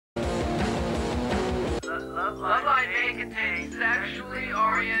LoveLine may contain sexually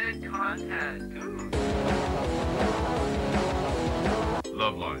oriented content.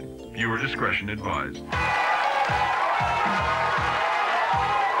 LoveLine. Viewer discretion advised.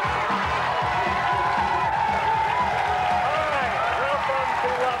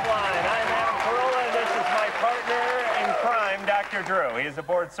 Dr. Drew. He is a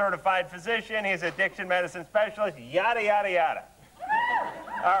board-certified physician. He's an addiction medicine specialist, yada, yada, yada.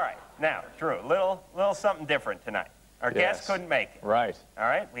 All right. Now, Drew, little something different tonight. Our guests couldn't make it. Right. All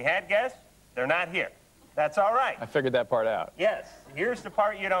right? We had guests. They're not here. That's all right. I figured that part out. Yes. Here's the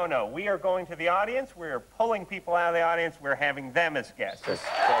part you don't know. We are going to the audience. We're pulling people out of the audience. We're having them as guests. Is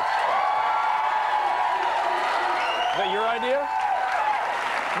that your idea?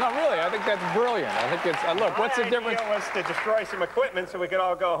 No, really, I think that's brilliant. I think it's, look, what's the difference? My idea was to destroy some equipment so we could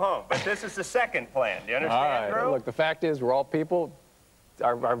all go home. But this is the second plan. Do you understand, Drew? Drew? Look, the fact is, we're all people.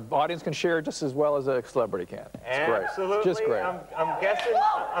 Our audience can share just as well as a celebrity can. It's great. Absolutely. Just great.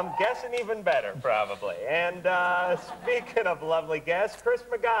 I'm guessing even better, probably. And speaking of lovely guests, Chris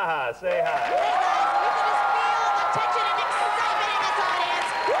McGaha, say hi. Hey guys, you can just feel the tension and excitement in this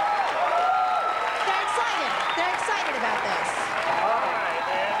audience. They're excited. They're excited about this.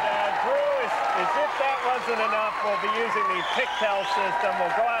 As if that wasn't enough, we'll be using the Pictel system.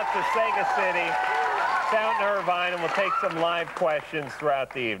 We'll go out to Sega City, down to Irvine, and we'll take some live questions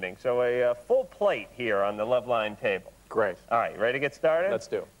throughout the evening. So a full plate here on the LoveLine table. Great. All right, ready to get started? Let's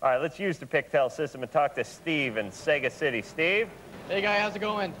do. All right, let's use the Pictel system and talk to Steve in Sega City. Steve? Hey, guy, how's it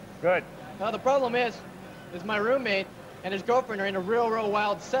going? Good. The problem is my roommate and his girlfriend are into real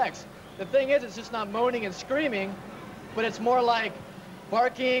wild sex. The thing is, it's just not moaning and screaming, but it's more like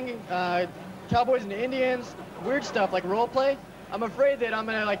barking, Cowboys and Indians, weird stuff like role play. I'm afraid that I'm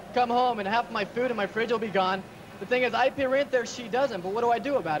gonna come home and half of my food in my fridge will be gone. The thing is, I pay rent there, she doesn't, but what do I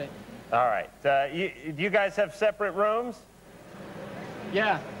do about it? All right. Do you guys have separate rooms?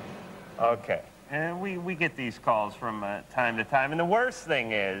 Yeah. Okay. And we get these calls from time to time. And the worst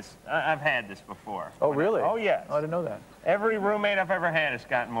thing is, I've had this before. Oh, really? Oh, yes. Oh, I didn't know that. Every roommate I've ever had has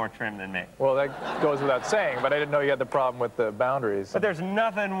gotten more trim than me. Well, that goes without saying, but I didn't know you had the problem with the boundaries. But there's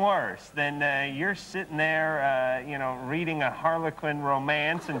nothing worse than you're sitting there, you know, reading a Harlequin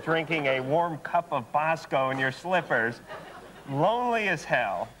romance and drinking a warm cup of Bosco in your slippers, lonely as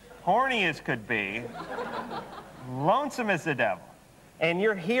hell, horny as could be, lonesome as the devil. And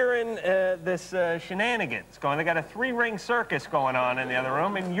you're hearing this shenanigans going. They got a three-ring circus going on in the other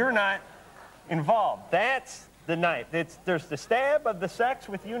room, and you're not involved. That's the night. There's the stab of the sex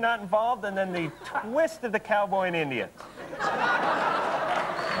with you not involved, and then the twist of the cowboy and Indians. All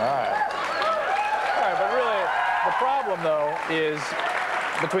right. All right, but really, the problem, though, is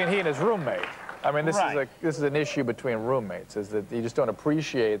between he and his roommate. I mean, this is an issue between roommates, is that you just don't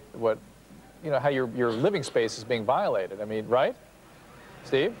appreciate what, you know, how your living space is being violated. I mean, right?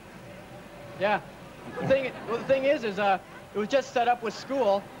 Steve? Yeah. The thing is, it was just set up with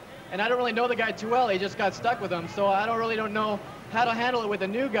school, and I don't really know the guy too well. He just got stuck with him, so I don't know how to handle it with a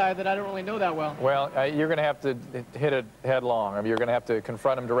new guy that I don't really know that well. Well, you're going to have to hit it headlong. I mean, you're going to have to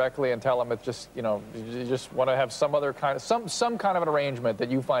confront him directly and tell him it's just, you know, you just want to have some other kind of, some kind of an arrangement that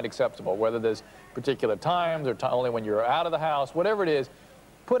you find acceptable, whether there's particular times or only when you're out of the house, whatever it is.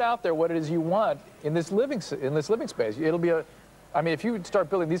 Put out there what it is you want in this living space. It'll be a, I mean, if you start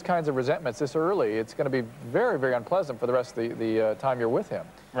building these kinds of resentments this early, it's going to be very, very unpleasant for the rest of the time you're with him.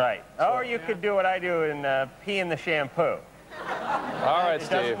 Right. So, or you could do what I do and pee in the shampoo. All right,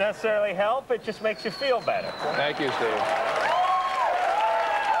 Steve. It doesn't necessarily help. It just makes you feel better. Thank you, Steve.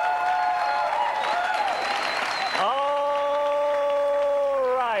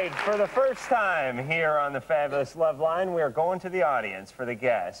 All right. For the first time here on the Fabulous LoveLine, we are going to the audience for the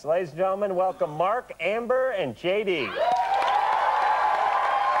guests. Ladies and gentlemen, welcome Mark, Amber, and J.D.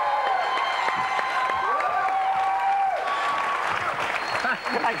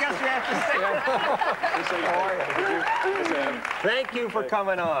 I guess we have to say thank you for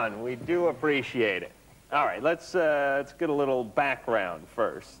coming on. We do appreciate it. All right, let's get a little background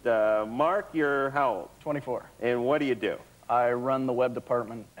first. Mark, you're how old? 24. And what do you do? I run the web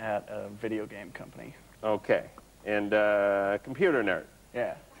department at a video game company. Okay. And computer nerd?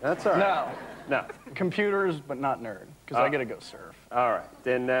 Yeah. That's all right. No. Computers, but not nerd, because I get to go surf. All right.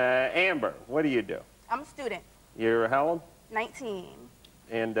 Then Amber, what do you do? I'm a student. You're how old? 19.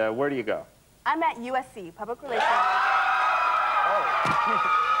 And where do you go? I'm at USC, Public Relations. Oh.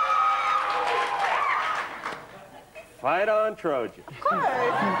 Fight on, Trojan. Of course.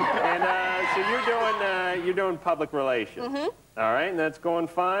 And so you're doing public relations. Mm-hmm. All right, and that's going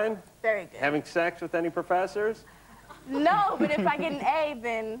fine? Very good. Having sex with any professors? No, but if I get an A,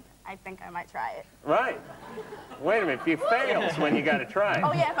 then I think I might try it. Right. Wait a minute, if you fail, it's when you got to try it.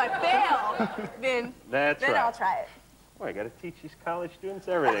 Oh, yeah, if I fail, then I'll try it. Boy, I got to teach these college students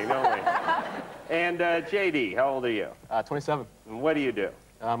everything, don't we? And JD, how old are you? 27. And what do you do?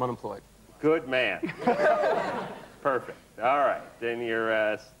 I'm unemployed. Good man. Perfect. All right. Then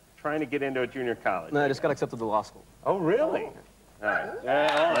you're trying to get into a junior college. No, I just got accepted to law school. Oh, really? All right.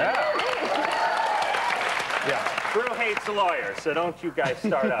 Yeah. Drew hates lawyers, so don't you guys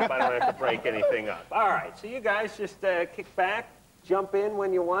start up. I don't have to break anything up. All right. So you guys just kick back, jump in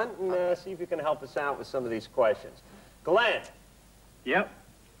when you want, and see if you can help us out with some of these questions. Glenn. Yep.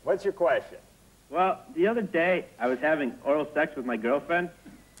 What's your question? Well, the other day, I was having oral sex with my girlfriend,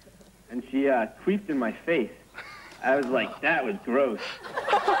 and she queefed in my face. I was like, that was gross.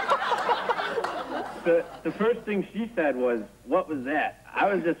 The first thing she said was, what was that?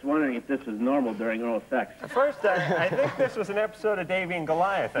 I was just wondering if this was normal during oral sex. First, I think this was an episode of Davy and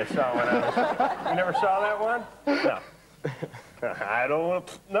Goliath I saw when I was... You never saw that one? No. I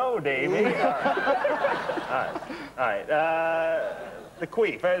don't know, Davy. All right. The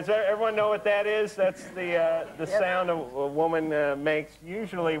queef. Does everyone know what that is? That's the sound a woman makes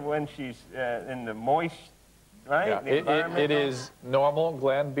usually when she's in the moist, right? Yeah, it is normal.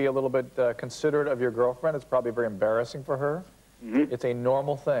 Glenn, be a little bit considerate of your girlfriend. It's probably very embarrassing for her. Mm-hmm. It's a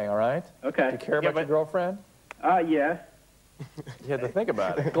normal thing, all right? Okay. Do you care about your girlfriend? Yeah. You had to think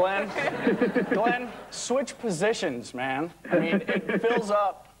about it. Glenn, switch positions, man. I mean, it fills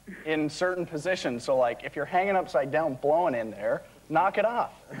up in certain positions. So, like, if you're hanging upside down, blowing in there, knock it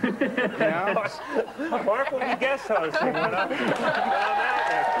off. You know? Mark will be guest hosting when I'm out next week.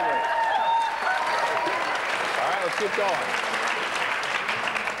 All right, let's keep going.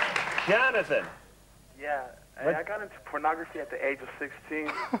 Jonathan. Yeah, I got into pornography at the age of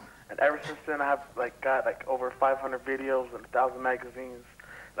 16. And ever since then, I have got over 500 videos and 1,000 magazines.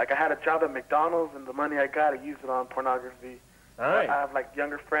 I had a job at McDonald's, and the money I got, I used it on pornography. All right. I have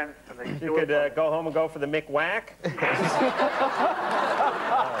younger friends, and they You could go home and go for the McWhack.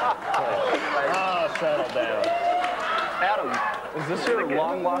 Oh, settle down. Adam, is this your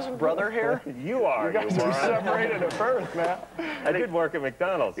long-lost brother here? You are. You guys are separated at birth, man. I did work at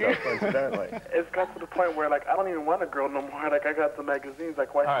McDonald's, so coincidentally. It's got to the point where, I don't even want a girl no more. I got the magazines. Why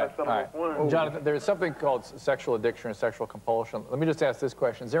should I settle with one? Jonathan, there's something called sexual addiction or sexual compulsion. Let me just ask this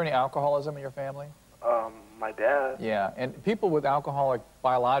question. Is there any alcoholism in your family? My dad. Yeah, and people with alcoholic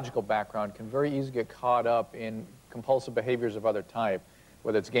biological background can very easily get caught up in compulsive behaviors of other type,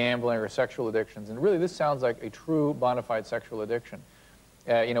 whether it's gambling or sexual addictions. And really, this sounds like a true bona fide sexual addiction.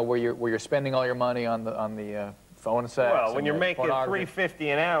 Where you're spending all your money on the phone sex. Well, when you're making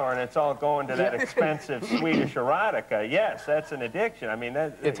 $3.50 an hour and it's all going to that expensive Swedish erotica, yes, that's an addiction. I mean,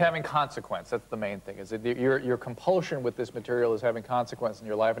 it's having consequence. That's the main thing. Is that your compulsion with this material is having consequence in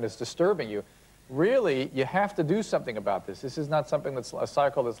your life, and it's disturbing you. Really, you have to do something about this. This is not something that's a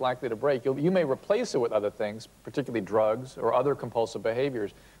cycle that's likely to break. You may replace it with other things, particularly drugs or other compulsive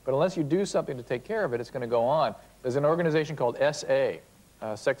behaviors, but unless you do something to take care of it, it's going to go on. There's an organization called SA,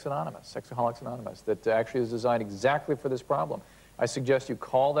 Sex Anonymous, Sexaholics Anonymous, that actually is designed exactly for this problem. I suggest you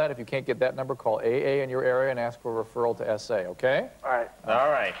call that. If you can't get that number, call AA in your area and ask for a referral to SA, okay? All right. All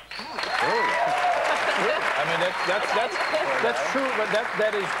right. I mean, that's true, but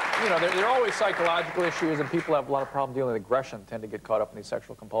that is, there are always psychological issues, and people have a lot of problems dealing with aggression, tend to get caught up in these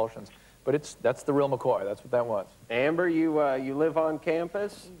sexual compulsions. But that's the real McCoy. That's what that was. Amber, you live on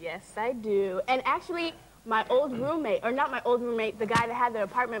campus? Yes, I do. And actually, my old roommate, or not my old roommate, the guy that had the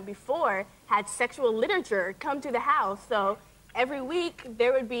apartment before, had sexual literature come to the house. So every week,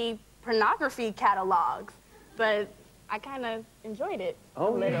 there would be pornography catalogs. But I kind of enjoyed it.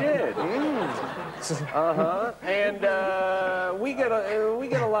 Oh, you did? Uh-huh. And we get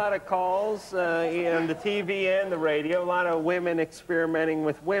a lot of calls on the TV and the radio, a lot of women experimenting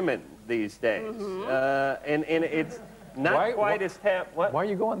with women these days. Mm-hmm. And it's not quite as What? Why are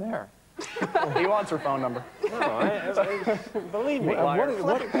you going there? He wants her phone number. No, believe me.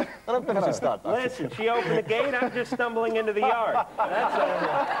 Listen, she opened the gate, I'm just stumbling into the yard. That's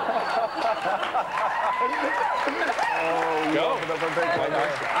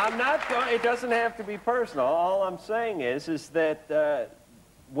I'm not going, it doesn't have to be personal. All I'm saying is that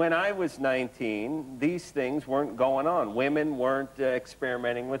when I was 19, these things weren't going on. Women weren't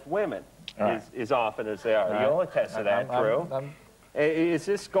experimenting with women as often as they are. You'll attest to that, Drew. Is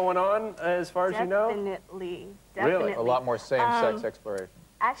this going on as far as you know? Definitely. Really? A lot more same-sex exploration.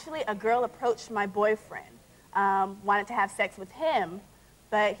 Actually, a girl approached my boyfriend, wanted to have sex with him,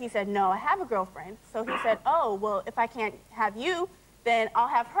 but he said, no, I have a girlfriend. So he said, oh, well, if I can't have you, then I'll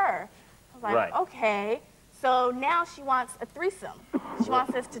have her. I was like, okay. So now she wants a threesome. She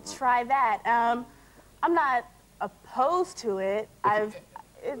wants us to try that. I'm not opposed to it.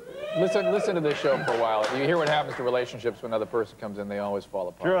 Listen to this show for a while. You hear what happens to relationships when another person comes in, they always fall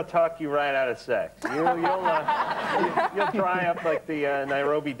apart. Drew will talk you right out of sex. You'll dry up like the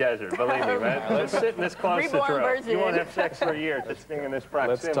Nairobi desert, believe me, man. Let's sit in this close to Drew. You won't have sex for a year just being in this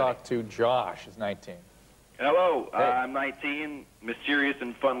proximity. Let's talk to Josh, who's 19. Hello, Hey. I'm 19, mysterious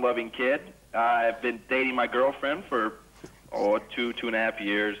and fun-loving kid. I've been dating my girlfriend for, 2.5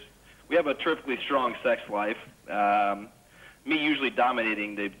 years. We have a terrifically strong sex life. Me usually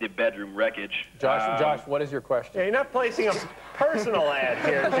dominating the bedroom wreckage. Josh, what is your question? Yeah, you're not placing a personal ad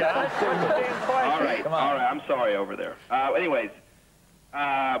here, Josh. All right, I'm sorry over there. Anyways,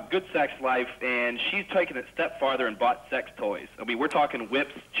 good sex life, and she's taken it a step farther and bought sex toys. I mean, we're talking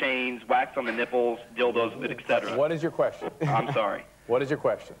whips, chains, wax on the nipples, dildos, etc. What is your question? I'm sorry. What is your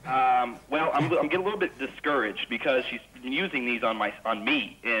question? Well, I'm getting a little bit discouraged because she's been using these on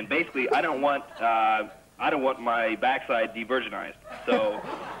me, and basically I don't want my backside de-virginized. So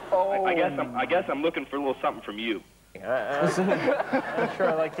I guess I'm looking for a little something from you. I'm sure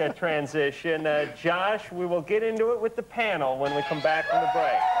I like that transition. Josh, we will get into it with the panel when we come back from the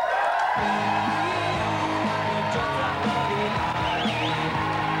break.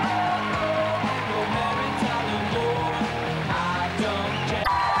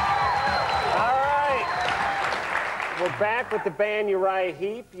 We're back with the band Uriah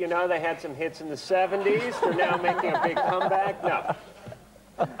Heep. You know, they had some hits in the 70s. They're now making a big comeback. No.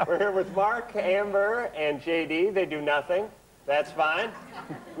 We're here with Mark, Amber, and JD. They do nothing. That's fine.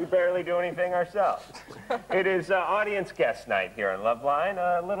 We barely do anything ourselves. It is audience guest night here on LoveLine,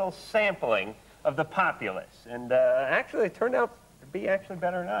 a little sampling of the populace. And actually, it turned out to be actually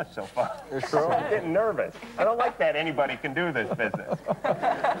better than us so far. So I'm getting nervous. I don't like that anybody can do this business.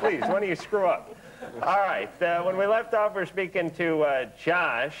 Please, one of you screw up. All right, when we left off, we're speaking to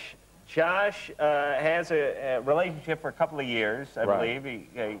Josh. Josh has a relationship for a couple of years, I believe.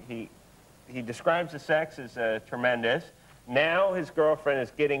 He describes the sex as tremendous. Now his girlfriend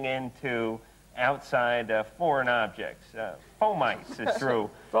is getting into outside foreign objects. Fomites, as Drew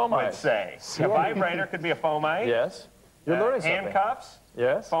would say. A vibrator could be a fomite. Yes. You're learning something. Handcuffs.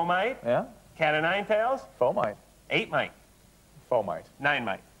 Yes. Fomite. Yeah. Cat o' nine tails. Fomite. 8-mite. Fomite.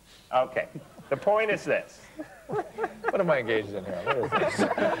 9-mite. Okay. The point is this. What am I engaged in here? What is this?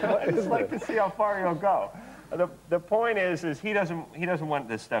 I just like to see how far you'll go. The point is he doesn't want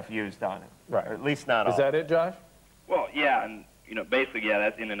this stuff used on him. Right. Or at least not all. Is that it, Josh? Well, yeah, and basically, yeah,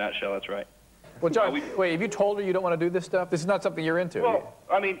 that's in a nutshell. That's right. Well, Josh, wait, have you told her you don't want to do this stuff? This is not something you're into. Well,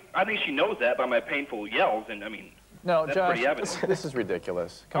 I mean, I think she knows that by my painful yells, and I mean, no, that's Josh, pretty evident. this is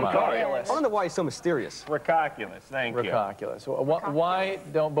ridiculous. Come on. Sorry. I wonder why he's so mysterious. Recalculous, thank you. Recalculous. Why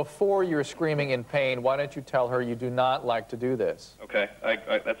don't, before you're screaming in pain, why don't you tell her you do not like to do this? Okay,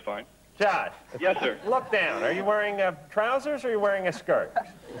 that's fine. Josh. Yes, sir. Look down. Are you wearing trousers or are you wearing a skirt?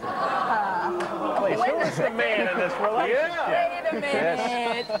 Please, who is the man in this relationship? Wait a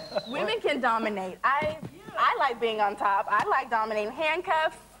minute. Women can dominate. I like being on top. I like dominating.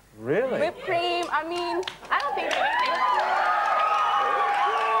 Handcuffs. Really? Whipped cream. I mean, I don't think there's anything wrong.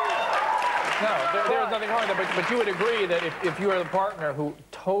 No, there's nothing wrong with that, but you would agree that if you were the partner who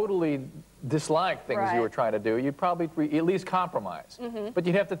totally disliked things you were trying to do, you'd probably at least compromise. But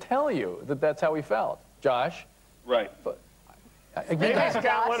you'd have to tell you that that's how he felt. Josh? Right. Maybe he's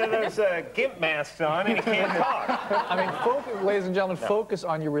got one of those gimp masks on and he can't talk. I mean, ladies and gentlemen, focus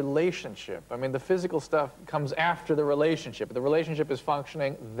on your relationship. I mean, the physical stuff comes after the relationship. If the relationship is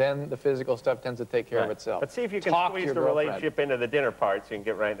functioning, then the physical stuff tends to take care of itself. But see if you can squeeze the relationship into the dinner part so you can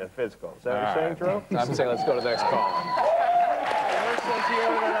get right into the physical. Is that what you're saying, Drew? I'm saying let's go to the next call.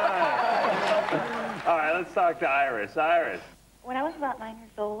 All right, let's talk to Iris. Iris. When I was about 9 years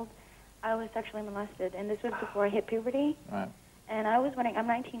old, I was sexually molested, and this was before I hit puberty. Right. And I was wondering, I'm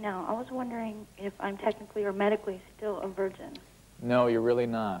 19 now, I was wondering if I'm technically or medically still a virgin. No, you're really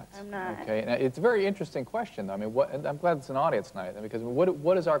not. I'm not. Okay, now, it's a very interesting question. I mean, and I'm glad it's an audience night, because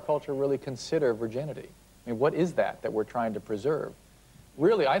what does our culture really consider virginity? I mean, what is that we're trying to preserve?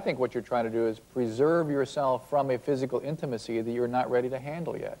 Really, I think what you're trying to do is preserve yourself from a physical intimacy that you're not ready to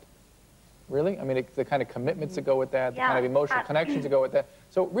handle yet. Really? I mean, the kind of commitments that go with that, the kind of emotional connections that go with that.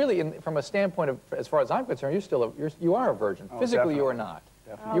 So really, from a standpoint of, as far as I'm concerned, you are a virgin. Physically, you are not.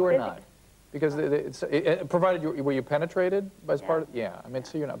 You are not. Because provided were you penetrated as part of, I mean,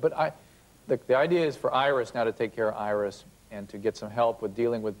 so you're not. But the idea is for Iris now to take care of Iris and to get some help with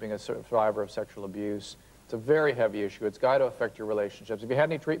dealing with being a survivor of sexual abuse. It's a very heavy issue. It's got to affect your relationships. Have you had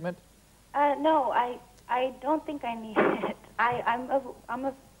any treatment? No, I don't think I need it. I'm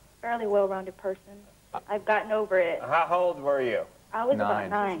a fairly well-rounded person. I've gotten over it. How old were you? I was about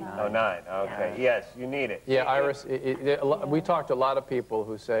 9. 9. Oh, 9. Okay. Yeah. Yes, you need it. Yeah, Iris, we talked to a lot of people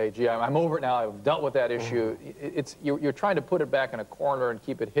who say, gee, I'm over it now, I've dealt with that issue. You're trying to put it back in a corner and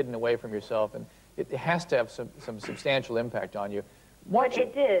keep it hidden away from yourself, and it has to have some substantial impact on you. But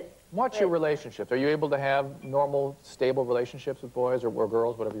it did. What's your relationships? Are you able to have normal, stable relationships with boys or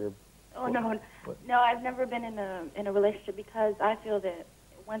girls, whatever you're... Oh, no. No, I've never been in a relationship because I feel that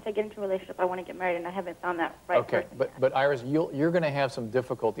once I get into a relationship, I want to get married, and I haven't found that right person yet. But Iris, you're going to have some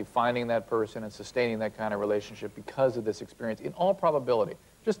difficulty finding that person and sustaining that kind of relationship because of this experience, in all probability.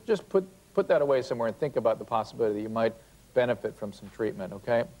 Just put that away somewhere and think about the possibility that you might benefit from some treatment,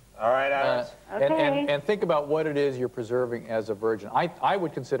 okay? All right, Iris. Okay. And think about what it is you're preserving as a virgin. I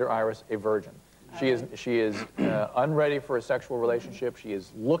would consider Iris a virgin. She is unready for a sexual relationship. She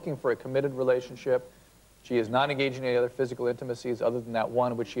is looking for a committed relationship. She is not engaging in any other physical intimacies other than that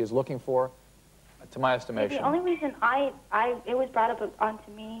one which she is looking for, to my estimation. The only reason it was brought up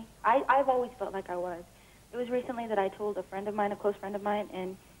onto me, I've always felt like I was. It was recently that I told a friend of mine, a close friend of mine,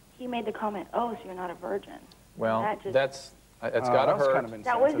 and he made the comment, oh, so you're not a virgin. Well, it's got to hurt. Kind of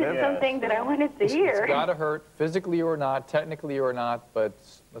that wasn't something that I wanted to hear. It's got to hurt, physically or not, technically or not, but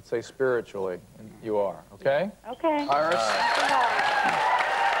let's say spiritually, you are, okay? Okay. Iris?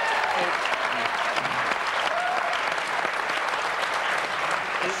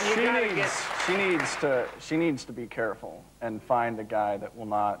 She needs to be careful and find a guy that will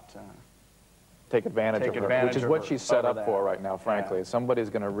not take advantage of her, which is what she's set up for right now, frankly. Yeah. Somebody's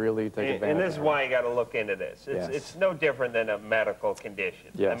going to really take advantage of her. And this is why you got to look into this. It's no different than a medical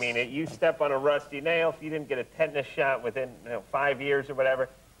condition. Yes. I mean, you step on a rusty nail, if you didn't get a tetanus shot within 5 years or whatever,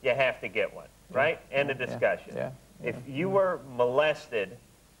 you have to get one, right? End of discussion. Yeah. If you were molested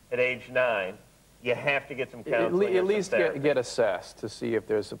at age 9, you have to get some counseling. At least get assessed to see if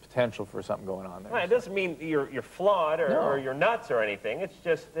there's a potential for something going on there. Right, it doesn't mean you're flawed or you're nuts or anything.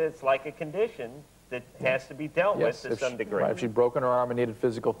 It's like a condition that has to be dealt with to some degree. Right, if she'd broken her arm and needed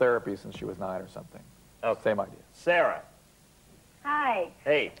physical therapy since she was 9 or something. Okay. Same idea. Sarah. Hi.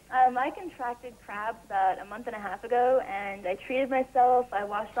 Hey. I contracted crabs about a month and a half ago, and I treated myself. I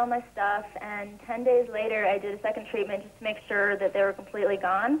washed all my stuff, and 10 days later, I did a second treatment just to make sure that they were completely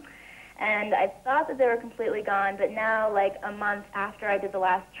gone. And I thought that they were completely gone, but now, like a month after I did the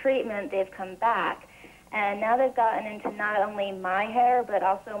last treatment, they've come back. And now they've gotten into not only my hair, but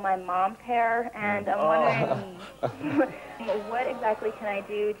also my mom's hair. And I'm wondering, what exactly can I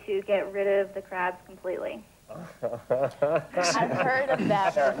do to get rid of the crabs completely? I've heard of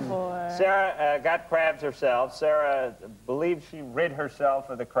that before. Sarah got crabs herself. Sarah believes she rid herself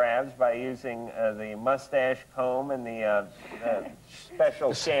of the crabs by using the mustache comb and the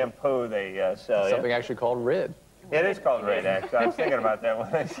special shampoo they sell you. Something actually called Rid. It is called Rid, actually. I was thinking about that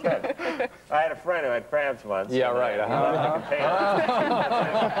when I said it. I had a friend who had crabs once. Yeah, right.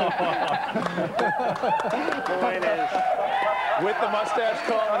 The point is, with the mustache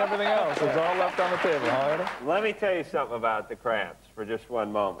comb and everything else, it's all left on the table, huh? Let me tell you something about the crabs for just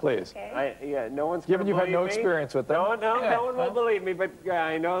one moment. Please. Okay. No one's Given you've had no experience with them. No one will believe me, but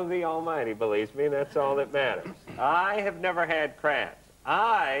I know the Almighty believes me, and that's all that matters. I have never had crabs.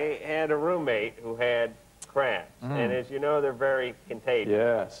 I had a roommate who had crabs, and as you know, they're very contagious.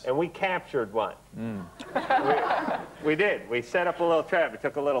 Yes. And we captured one. We did. We set up a little trap. We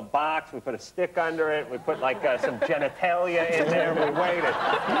took a little box, we put a stick under it, we put like some genitalia in there, we waited.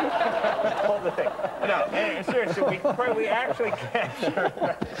 Pulled the thing. No, seriously, we actually captured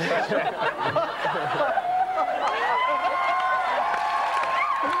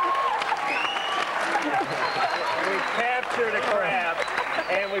we captured a crab.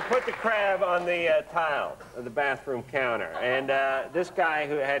 And we put the crab on the tile of the bathroom counter. And this guy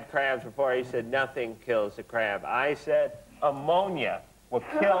who had crabs before, he said, nothing kills the crab. I said, ammonia will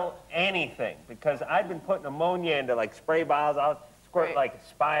kill anything. Because I've been putting ammonia into like spray bottles. I'll squirt like a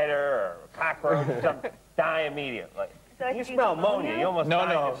spider or a cockroach or something, die immediately. So you smell ammonia, you almost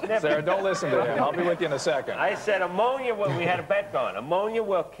die. No, Sarah, don't listen to him. I'll be with you in a second. I said ammonia, we had a bet going. Ammonia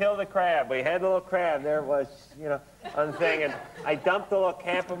will kill the crab. We had the little crab, there it was, on the thing, and I dumped a little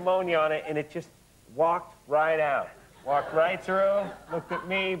cap of ammonia on it, and it just walked right out. Walked right through, looked at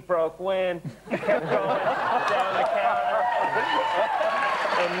me, broke wind, kept going down the counter.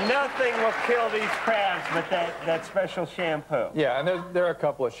 And nothing will kill these crabs but that special shampoo. Yeah, and there are a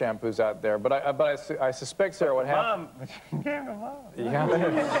couple of shampoos out there, but I suspect, Sarah, what happened... Mom, gave to Mom.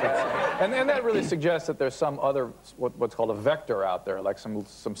 Yeah. and that really suggests that there's some other, what's called a vector out there, like some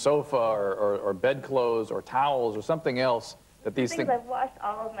sofa or bedclothes or towels or something else that these things. things. I've washed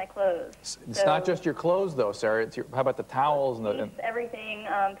all of my clothes. It's So not just your clothes, though, Sarah. It's how about the towels and it's everything,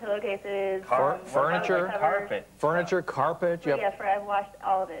 pillowcases, furniture, covers. furniture, carpet. You have, Yeah, I've washed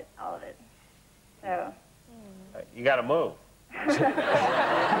all of it, So. You got to move.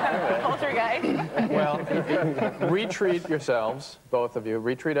 Poltergeist. well, retreat yourselves, both of you.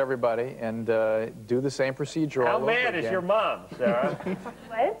 Retreat everybody, and do the same procedure. How all over mad is again. your mom, Sarah?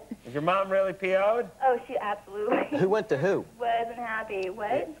 What? Is your mom really PO'd? Oh, she absolutely. Who went to who? Wasn't happy.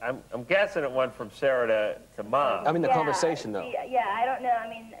 What? I'm guessing it went from Sarah to mom. I mean, the conversation, though. Yeah, I don't know. I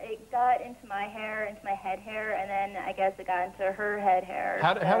mean, it got into my hair, into my head hair, and then I guess it got into her head hair.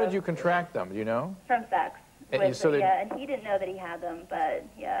 How did you contract them? Do you know? From sex. And so yeah, and he didn't know that he had them, but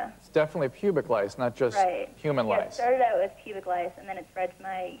yeah. It's definitely pubic lice, not just human Yeah, it lice. started out with pubic lice, and then it spread to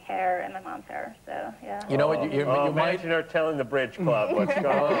my hair and my mom's hair, so yeah. You know what? You might. Imagine her telling the bridge club what's going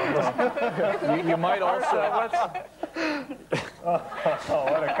on. you might also.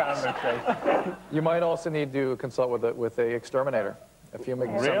 What a conversation. You might also need to consult with a exterminator, a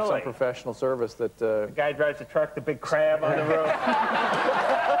fumic, Really? some professional service that. The guy drives the truck, the big crab on the roof.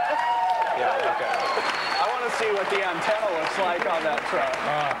 Yeah, okay. I want to see what the antenna looks like on that truck.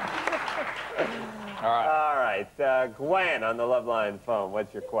 All right. All right. Gwen on the LoveLine phone.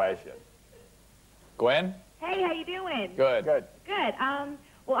 What's your question? Gwen? Hey, how you doing? Good. Good. Good.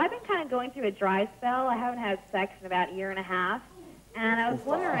 Well, I've been kind of going through a dry spell. I haven't had sex in about a year and a half. And I was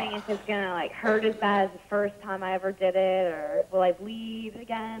wondering if it's going to, like, hurt as bad as the first time I ever did it, or will I bleed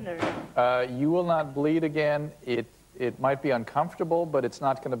again, or... You will not bleed again. It might be uncomfortable, but it's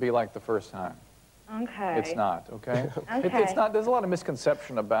not going to be like the first time. Okay. It's not, okay? Okay. It's not. There's a lot of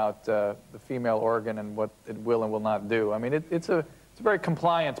misconception about the female organ and what it will and will not do. I mean, it's a very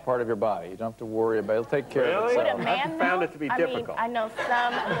compliant part of your body. You don't have to worry about it. It'll take care of Really? itself. Would a man found know? it to be I difficult. mean, I know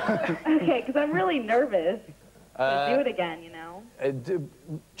some. Okay, because I'm really nervous to do it again, you know?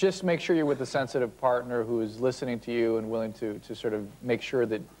 Just make sure you're with a sensitive partner who is listening to you and willing to sort of make sure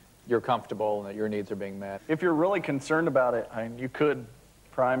that you're comfortable and that your needs are being met. If you're really concerned about it, you could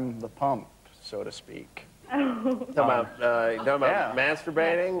prime the pump, so to speak. Talking about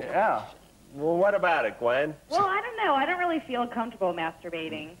masturbating? Yeah. Well, what about it, Gwen? Well, I don't know. I don't really feel comfortable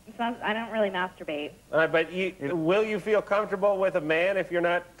masturbating. I don't really masturbate. All right, but will you feel comfortable with a man if you're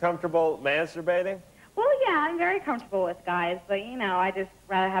not comfortable masturbating? Well, yeah, I'm very comfortable with guys, but, you know, I just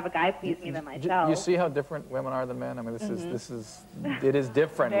rather have a guy please me than myself. You see how different women are than men? I mean, it is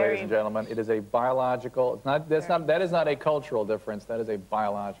different, ladies and gentlemen. It is a biological, that is not a cultural difference. That is a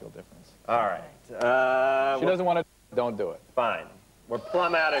biological difference. All right. She doesn't want to, don't do it. Fine. We're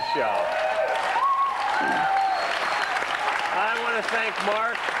plumb out of show. I want to thank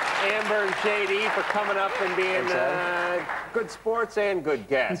Mark, Amber, and JD for coming up and being good sports and good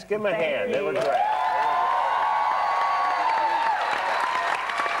guests. Give them a hand. They were great.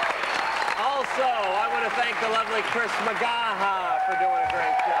 Also, I want to thank the lovely Chris Magaha for doing a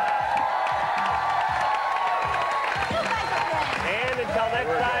great job. And until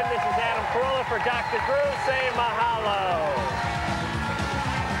next time, this is Adam Carolla for Dr. Drew saying mahalo.